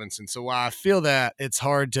John Robinson. So while I feel that it's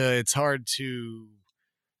hard to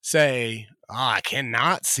say, I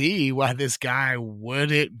cannot see why this guy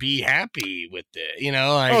wouldn't be happy with it.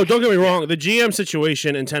 Don't get me wrong. The GM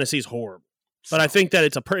situation in Tennessee is horrible, but I think that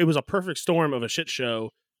it was a perfect storm of a shit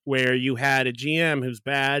show where you had a GM who's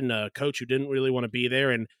bad and a coach who didn't really want to be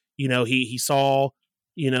there. And, he saw,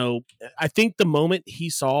 I think the moment he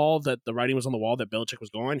saw that the writing was on the wall that Belichick was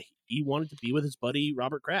gone, he wanted to be with his buddy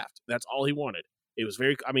Robert Kraft. That's all he wanted. It was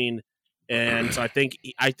And so I think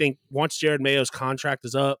once Jared Mayo's contract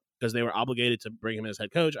is up, because they were obligated to bring him as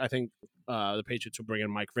head coach, I think the Patriots will bring in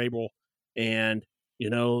Mike Vrabel, and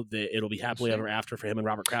it'll be happily ever after for him and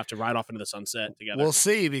Robert Kraft to ride off into the sunset together. We'll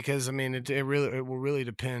see, because I mean, it will really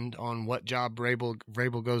depend on what job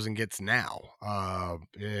Vrabel goes and gets now.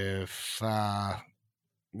 If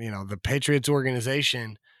the Patriots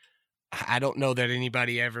organization, I don't know that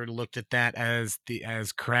anybody ever looked at that as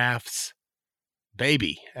Kraft's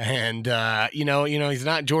baby, and he's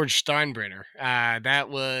not George Steinbrenner.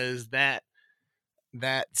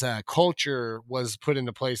 That culture was put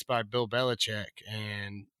into place by Bill Belichick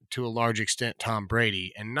and to a large extent Tom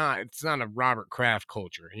Brady, and it's not a Robert Kraft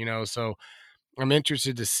culture, so I'm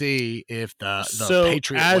interested to see if the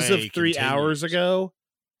Patriot as way of 3 hours continues. ago,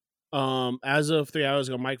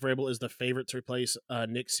 Mike Vrabel is the favorite to replace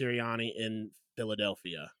Nick Sirianni in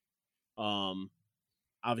Philadelphia.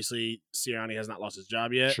 Obviously Sirianni has not lost his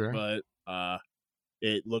job yet, Sure. but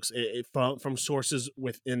it looks from sources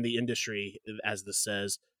within the industry, as this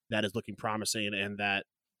says, that is looking promising, and that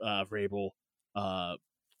Vrabel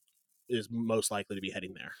is most likely to be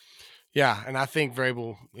heading there. Yeah, and I think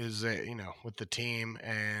Vrabel is, with the team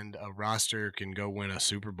and a roster, can go win a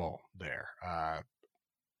Super Bowl there.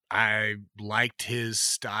 I liked his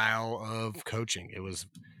style of coaching. It was,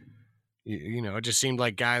 it just seemed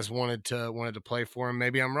like guys wanted to play for him.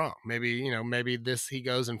 Maybe I'm wrong. Maybe he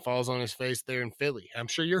goes and falls on his face there in Philly. I'm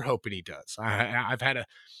sure you're hoping he does. I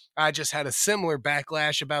just had a similar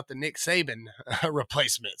backlash about the Nick Saban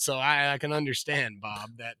replacement, so I can understand,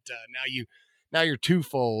 Bob, that now you're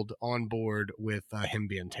twofold on board with him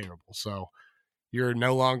being terrible. So you're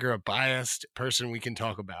no longer a biased person we can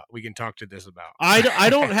talk about. We can talk to this about. I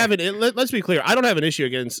don't have it. Let's be clear. I don't have an issue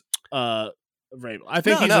against Vrabel. I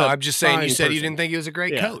think I'm just saying. You said person. You didn't think he was a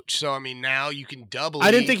great coach, so I mean, now you can double.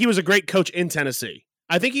 I didn't think he was a great coach in Tennessee.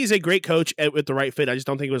 I think he's a great coach with the right fit. I just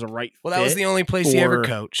don't think he was a right. Well, that was the only place he ever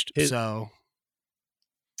coached. So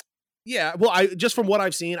yeah, well, just from what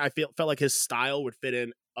I've seen, I felt like his style would fit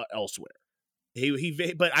in elsewhere.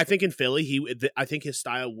 But I think in Philly, I think his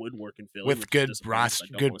style would work in Philly with good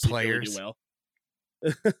good players.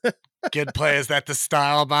 Good play. Is that the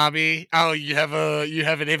style, Bobby? Oh, you have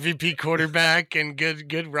an MVP quarterback and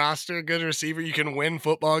good roster, good receiver. You can win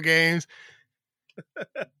football games.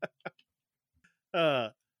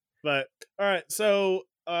 But all right, so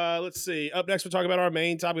let's see. Up next, we'll talk about our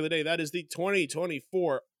main topic of the day. That is the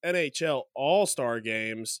 2024 NHL All-Star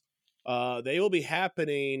Games. They will be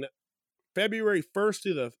happening February 1st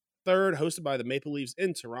through the 3rd, hosted by the Maple Leafs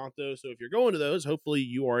in Toronto. So if you're going to those, hopefully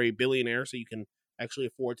you are a billionaire so you can actually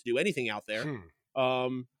afford to do anything out there.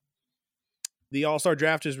 The All-Star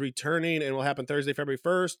Draft is returning and will happen Thursday, February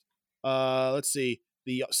 1st. Let's see.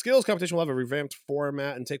 The skills competition will have a revamped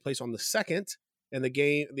format and take place on the 2nd. And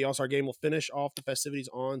the All-Star Game will finish off the festivities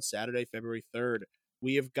on Saturday, February 3rd.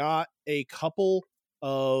 We have got a couple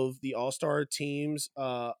of the All-Star teams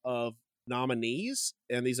of nominees,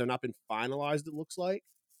 and these have not been finalized, it looks like.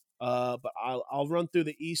 But I'll run through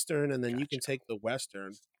the Eastern, and then you can take the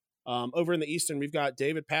Western. Over in the Eastern, we've got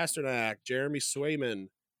David Pastrnak, Jeremy Swayman,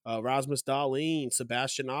 Rasmus Dahlin,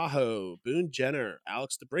 Sebastian Aho, Boone Jenner,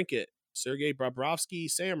 Alex DeBrincat, Sergei Bobrovsky,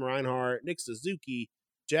 Sam Reinhart, Nick Suzuki,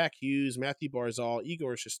 Jack Hughes, Matthew Barzal,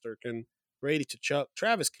 Igor Shesterkin, Brady Tkachuk,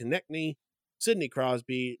 Travis Konechny, Sidney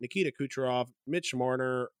Crosby, Nikita Kucherov, Mitch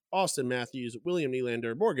Marner, Austin Matthews, William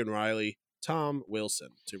Nylander, Morgan Riley, Tom Wilson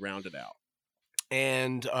to round it out.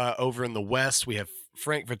 And over in the West, we have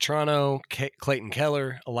Frank Vetrano, Clayton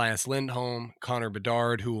Keller, Elias Lindholm, Connor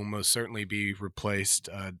Bedard, who will most certainly be replaced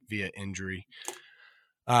via injury,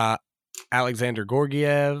 Alexander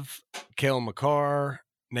Gorgiev, Cale Makar,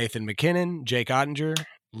 Nathan McKinnon, Jake Ottinger,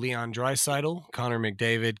 Leon Draisaitl, Connor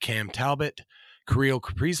McDavid, Cam Talbot, Kirill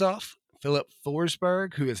Kaprizov, Philip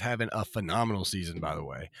Forsberg, who is having a phenomenal season, by the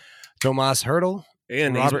way, Tomas Hertl,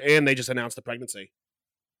 and they just announced the pregnancy.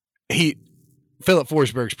 Philip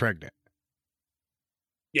Forsberg's pregnant.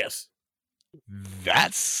 Yes.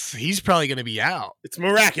 He's probably going to be out. It's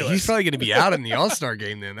miraculous. He's probably going to be out in the All-Star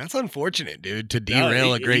game then. That's unfortunate, dude, to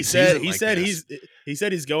derail a great season like this. He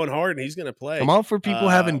said he's going hard and he's going to play. I'm all for people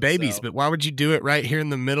having babies, but why would you do it right here in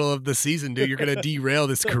the middle of the season, dude? You're going to derail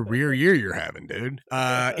this career year you're having, dude.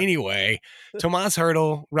 Anyway, Tomas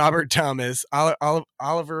Hertl, Robert Thomas,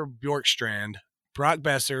 Oliver Bjorkstrand, Brock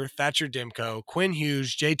Besser, Thatcher Demko, Quinn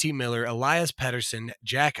Hughes, JT Miller, Elias Pettersson,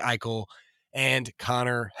 Jack Eichel, and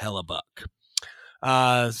Connor Hellebuck.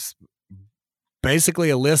 Basically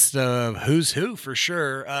a list of who's who for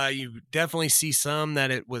sure. You definitely see some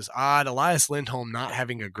that it was odd. Elias Lindholm not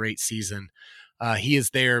having a great season. He is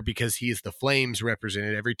there because he is the Flames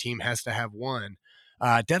represented. Every team has to have one.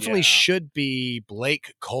 Definitely should be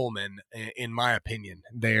Blake Coleman, in my opinion,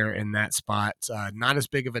 there in that spot. Not as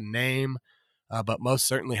big of a name, but most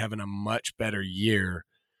certainly having a much better year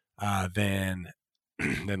than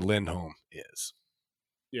Lindholm is.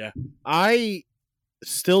 Yeah. I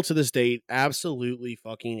still to this date absolutely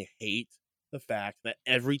fucking hate the fact that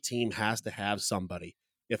every team has to have somebody.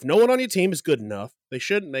 If no one on your team is good enough, they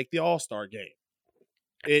shouldn't make the All-Star game.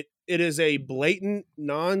 It is a blatant,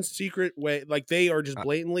 non-secret way. Like, they are just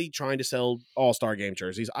blatantly trying to sell All-Star game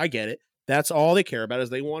jerseys. I get it. That's all they care about, is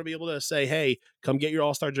they want to be able to say, hey, come get your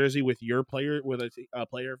All-Star jersey with your player, with a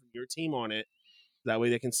player from your team on it. That way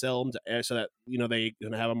they can sell them to, so that, you know, they're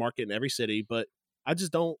going to have a market in every city. But I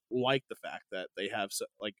just don't like the fact that they have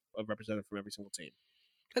like a representative from every single team.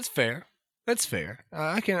 That's fair. That's fair.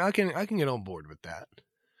 I can get on board with that.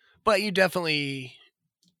 But you definitely,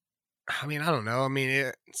 I mean, I don't know. I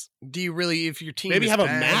mean, do you really, if your team maybe is have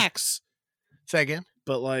bad, a max? Say again.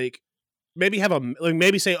 But like, maybe have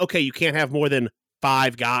maybe say, okay, you can't have more than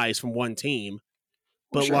 5 guys from one team.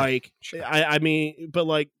 But sure. I mean, but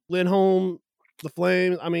like Lindholm, the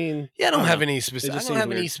Flames, I mean, yeah, I don't have any specific. I don't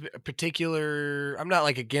have any particular. I'm not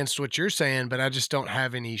like against what you're saying, but I just don't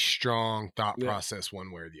have any strong thought process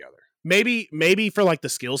one way or the other. Maybe for like the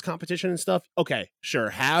skills competition and stuff. Okay,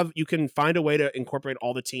 sure. You can find a way to incorporate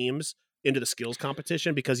all the teams into the skills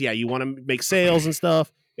competition, because you want to make sales and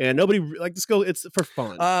stuff, and nobody like the skill. It's for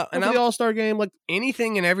fun. And for the All-Star game, like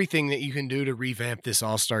anything and everything that you can do to revamp this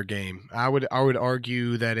All-Star game, I would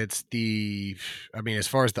argue that it's as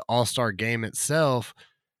far as the All-Star game itself,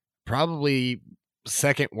 probably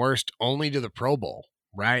second worst only to the Pro Bowl,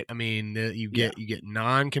 right? I mean, you get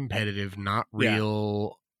non-competitive, not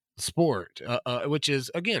real sport, which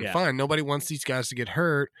is again fine. Nobody wants these guys to get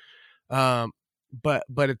hurt. But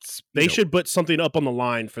it's they should put something up on the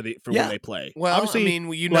line for when they play. Well, obviously, I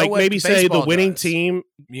mean, like maybe say the winning team.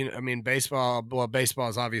 I mean, baseball. Well, baseball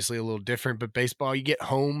is obviously a little different, but baseball, you get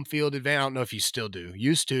home field advantage. I don't know if you still do.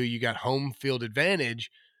 Used to, you got home field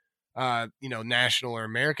advantage. National or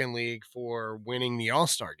American League for winning the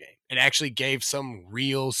All-Star game. It actually gave some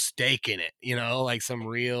real stake in it. Like some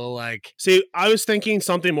real like. See, I was thinking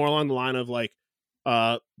something more along the line of like,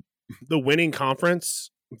 the winning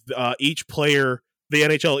conference. Each player, the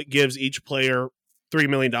NHL gives each player $3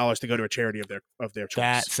 million to go to a charity of their choice.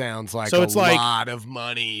 That sounds like a lot of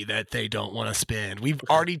money that they don't want to spend. We've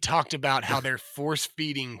already talked about how they're force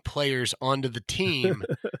feeding players onto the team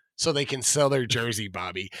so they can sell their jersey,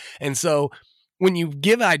 Bobby. And so when you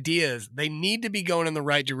give ideas, they need to be going in the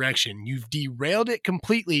right direction. You've derailed it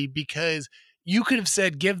completely, because you could have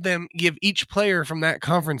said, give each player from that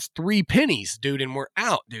conference 3 pennies, dude, and we're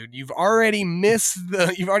out, dude. You've already missed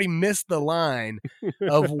the line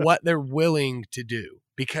of what they're willing to do,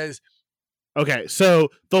 because okay, so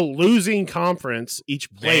the losing conference,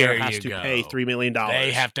 each player has to pay $3 million.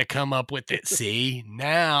 They have to come up with it. See,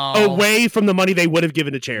 now away from the money they would have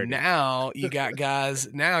given to charity. Now you got guys.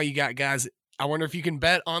 I wonder if you can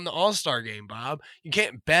bet on the All-Star game, Bob. You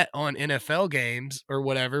can't bet on NFL games or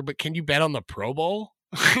whatever, but can you bet on the Pro Bowl?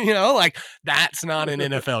 Like that's not an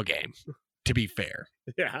NFL game, to be fair.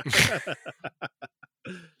 Yeah.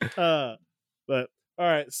 But all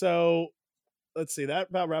right, so let's see. That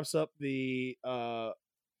about wraps up the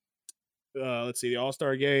the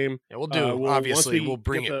All-Star game. Yeah, we'll do. Obviously, we'll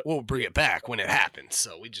bring it back when it happens.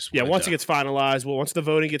 So we just once it gets finalized, once the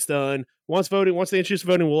voting gets done, once they introduce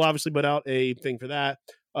voting, we'll obviously put out a thing for that.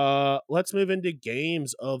 Let's move into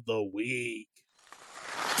games of the week.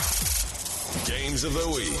 Games of the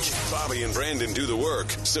week. Bobby and Brandon do the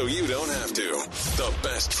work, so you don't have to. The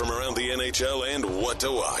best from around the NHL and what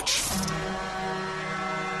to watch.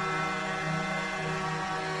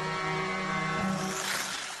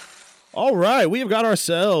 All right, we have got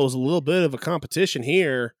ourselves a little bit of a competition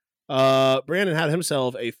here. Brandon had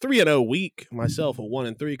himself a 3-0 week. Myself a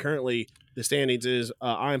 1-3. Currently, the standings is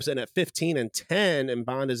I am sitting at 15-10, and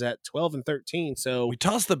Bond is at 12-13. So we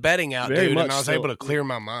tossed the betting out, dude, and I was able to clear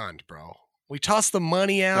my mind, bro. We tossed the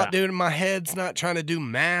money out, dude, and my head's not trying to do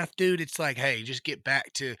math, dude. It's like, hey, just get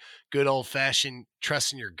back to good old fashioned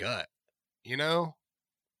trusting your gut,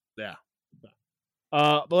 Yeah.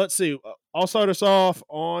 But let's see. I'll start us off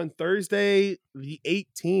on Thursday, the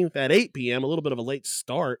 18th at 8 p.m. A little bit of a late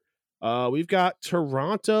start. We've got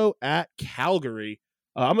Toronto at Calgary.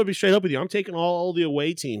 I'm going to be straight up with you. I'm taking all the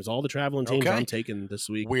away teams, all the traveling teams I'm taking this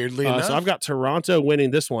week. Weirdly enough. So I've got Toronto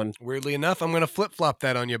winning this one. Weirdly enough, I'm going to flip-flop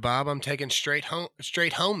that on you, Bob. I'm taking straight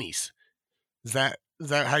homies. Is that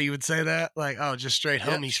how you would say that? Like, just straight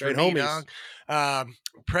homies for me, dog.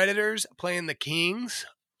 Predators playing the Kings.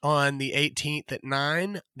 on the 18th at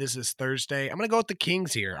 9. This is Thursday. I'm going to go with the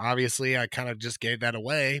Kings here. Obviously, I kind of just gave that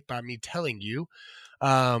away by me telling you.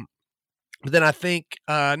 But then I think,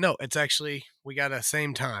 no, it's actually, we got a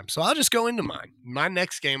same time. So I'll just go into mine. My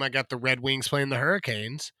next game, I got the Red Wings playing the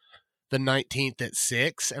Hurricanes, the 19th at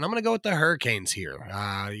 6. And I'm going to go with the Hurricanes here.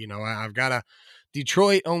 I've got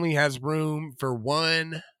Detroit only has room for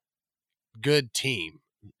one good team,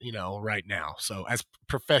 right now. So as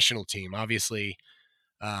professional team, obviously,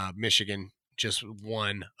 Michigan just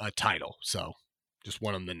won a title. So just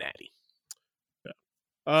won them the Natty.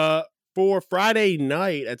 For Friday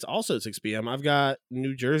night, it's also at 6 p.m. I've got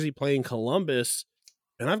New Jersey playing Columbus,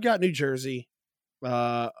 and I've got New Jersey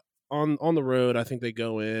on the road. I think they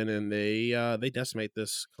go in and they decimate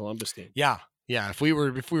this Columbus team. Yeah. If we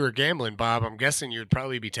were gambling, Bob, I'm guessing you'd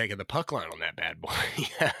probably be taking the puck line on that bad boy.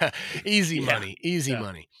 Easy money.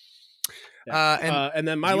 Yeah. And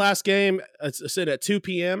then my last game, it's at 2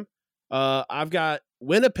 p.m. I've got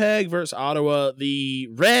Winnipeg versus Ottawa. The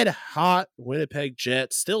red hot Winnipeg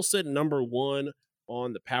Jets still sitting number 1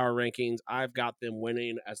 on the power rankings. I've got them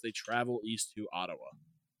winning as they travel east to Ottawa.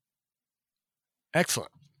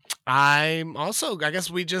 Excellent. I'm also, I guess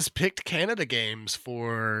we just picked Canada games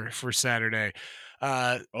for Saturday.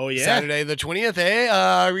 Saturday the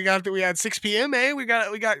 20th. We had 6 p.m. We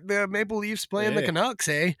got the Maple Leafs playing the Canucks.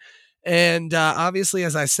 And obviously,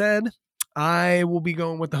 as I said, I will be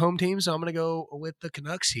going with the home team, so I'm going to go with the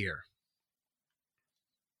Canucks here.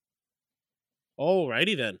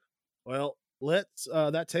 Alrighty then. Well, let's.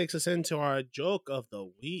 That takes us into our joke of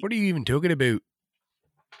the week. What are you even talking about?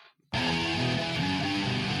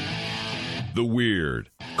 The weird.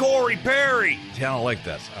 Corey Perry. See, I don't like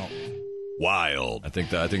this. Wild. I think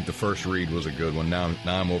the first read was a good one. Now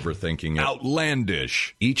I'm overthinking it.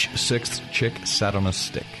 Outlandish. Each sixth chick sat on a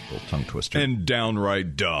stick. Little tongue twister. And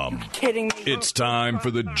downright dumb. You're kidding me. It's time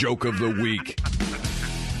for the joke of the week.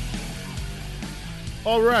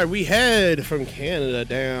 All right, we head from Canada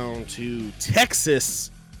down to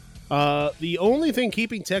Texas. The only thing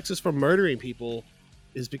keeping Texas from murdering people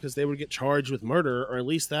is because they would get charged with murder, or at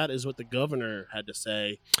least that is what the governor had to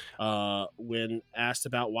say when asked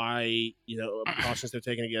about why, precautions they're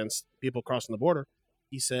taking against people crossing the border.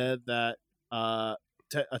 He said that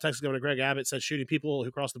Texas Governor Greg Abbott said shooting people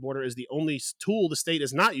who cross the border is the only tool the state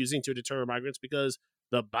is not using to deter migrants because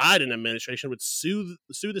the Biden administration would sue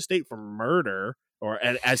the state for murder, or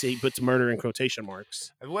as he puts murder in quotation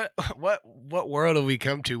marks. What world have we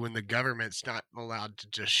come to when the government's not allowed to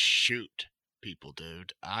just shoot people,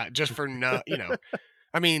 dude? Just for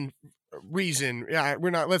reason. Yeah,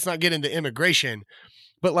 let's not get into immigration,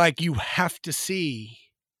 but you have to see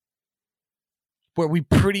where we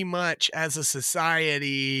pretty much as a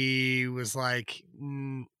society was like,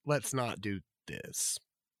 let's not do this.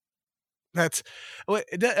 That's what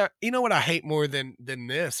I hate more than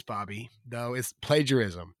this, Bobby, though, is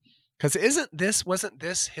plagiarism. Because wasn't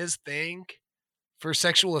this his thing for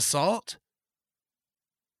sexual assault?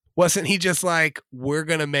 Wasn't he just like, we're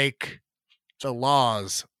going to make the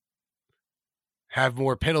laws have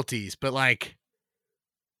more penalties, but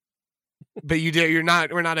we're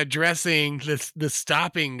not addressing the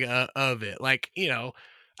stopping of it.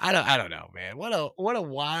 I don't know, man. What a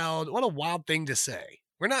wild thing to say.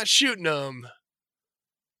 We're not shooting them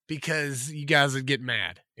because you guys would get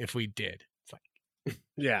mad if we did. It's like,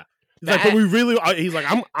 yeah. But we really, he's like,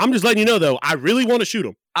 I'm just letting you know though, I really want to shoot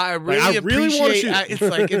him. I really want to shoot.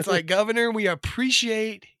 It's like, Governor, we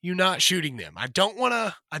appreciate you not shooting them. I don't want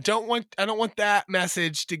that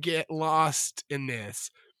message to get lost in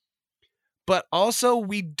this. But also,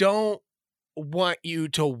 we don't want you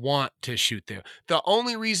to want to shoot them. The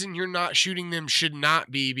only reason you're not shooting them should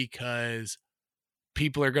not be because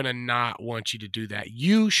people are going to not want you to do that.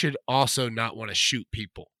 You should also not want to shoot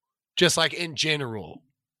people. Just like in general,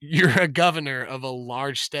 you're a governor of a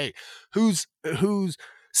large state whose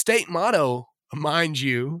state motto, mind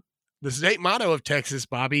you, the state motto of Texas,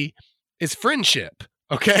 Bobby, is friendship.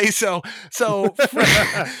 Okay, so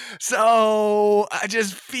I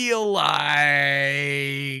just feel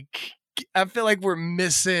like we're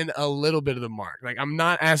missing a little bit of the mark. Like, I'm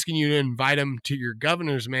not asking you to invite them to your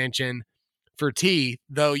governor's mansion for tea,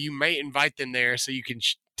 though you may invite them there so you can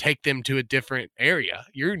take them to a different area.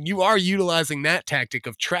 You are utilizing that tactic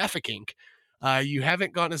of trafficking. You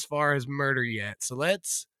haven't gone as far as murder yet, so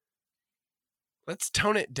let's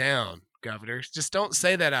tone it down, Governor. Just don't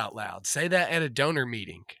say that out loud. Say that at a donor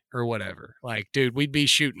meeting or whatever. Like, dude, we'd be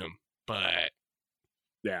shooting them, but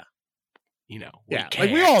yeah,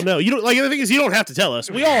 like we all know. You don't like the thing is you don't have to tell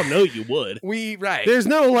us. We all know you would. There's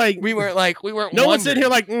no like we weren't. No one's sitting here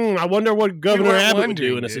like I wonder what Governor Abbott would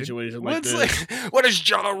do in a situation like this. Like, what does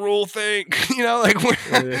Ja Rule think? Like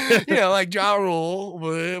like Ja Rule.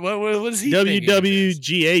 What is he?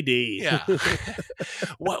 WWGAD. Yeah.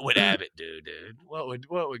 What would Abbott do, dude? What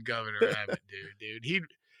would Governor Abbott do, dude?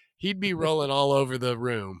 He'd be rolling all over the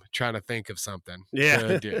room trying to think of something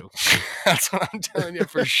to do. That's what I'm telling you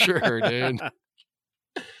for sure, dude. All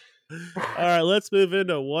right, let's move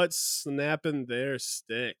into what's snapping their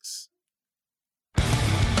sticks.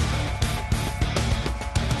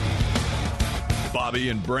 Bobby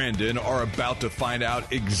and Brandon are about to find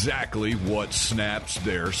out exactly what snaps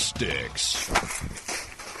their sticks.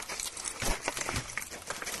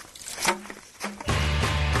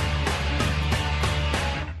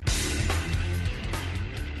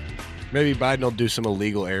 Maybe Biden will do some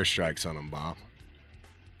illegal airstrikes on him, Bob.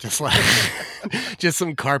 Just like, just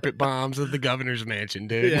some carpet bombs at the governor's mansion,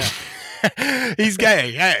 dude. Yeah. He's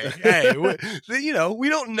gay. Hey. We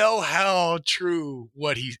don't know how true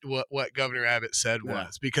what Governor Abbott said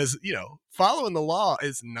was because, following the law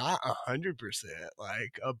is not 100%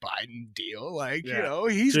 like a Biden deal. Like,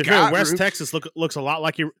 he's got West Texas looks a lot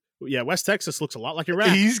like your. Yeah, West Texas looks a lot like Iraq.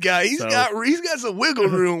 He's got some wiggle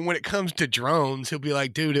room when it comes to drones. He'll be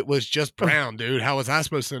like, dude, it was just brown, dude. How was I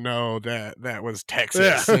supposed to know that was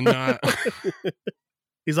Texas and not?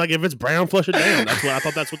 He's like, if it's brown, flush it down. I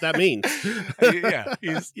thought that's what that means.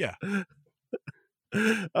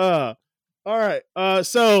 All right.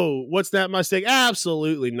 So what's that? My stick?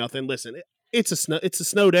 Absolutely nothing. Listen, it's a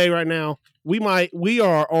snow day right now. We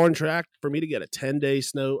are on track for me to get a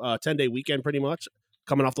 10-day weekend pretty much.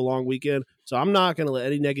 Coming off the long weekend. So I'm not going to let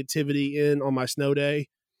any negativity in on my snow day.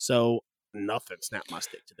 So nothing snapped my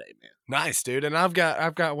stick today, man. Nice, dude. And I've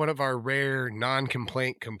got one of our rare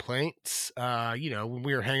non-complaint complaints. When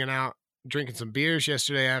we were hanging out, drinking some beers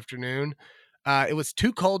yesterday afternoon, it was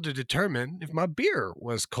too cold to determine if my beer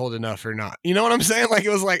was cold enough or not. You know what I'm saying? Like, it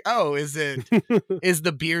was like, oh, is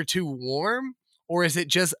the beer too warm or is it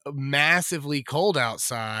just massively cold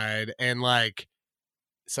outside? And like,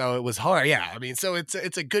 so it was hard. Yeah. I mean, so it's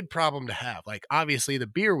a good problem to have. Like, obviously the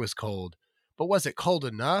beer was cold, but was it cold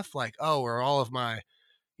enough? Like, oh, are all of my,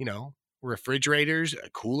 refrigerators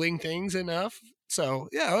cooling things enough? So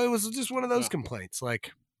yeah, it was just one of those complaints.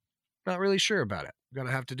 Like, not really sure about it. I'm going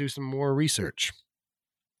to have to do some more research.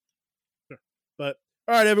 But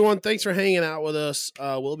all right, everyone. Thanks for hanging out with us.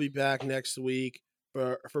 We'll be back next week.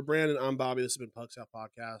 For Brandon, I'm Bobby. This has been Pucks Out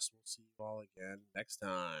Podcast. We'll see you all again next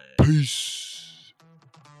time. Peace.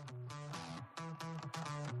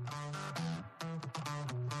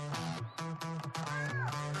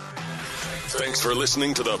 Thanks for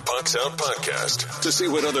listening to the Pucks Out Podcast. To see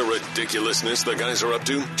what other ridiculousness the guys are up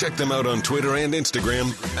to, check them out on Twitter and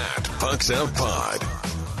Instagram @PucksOutPod.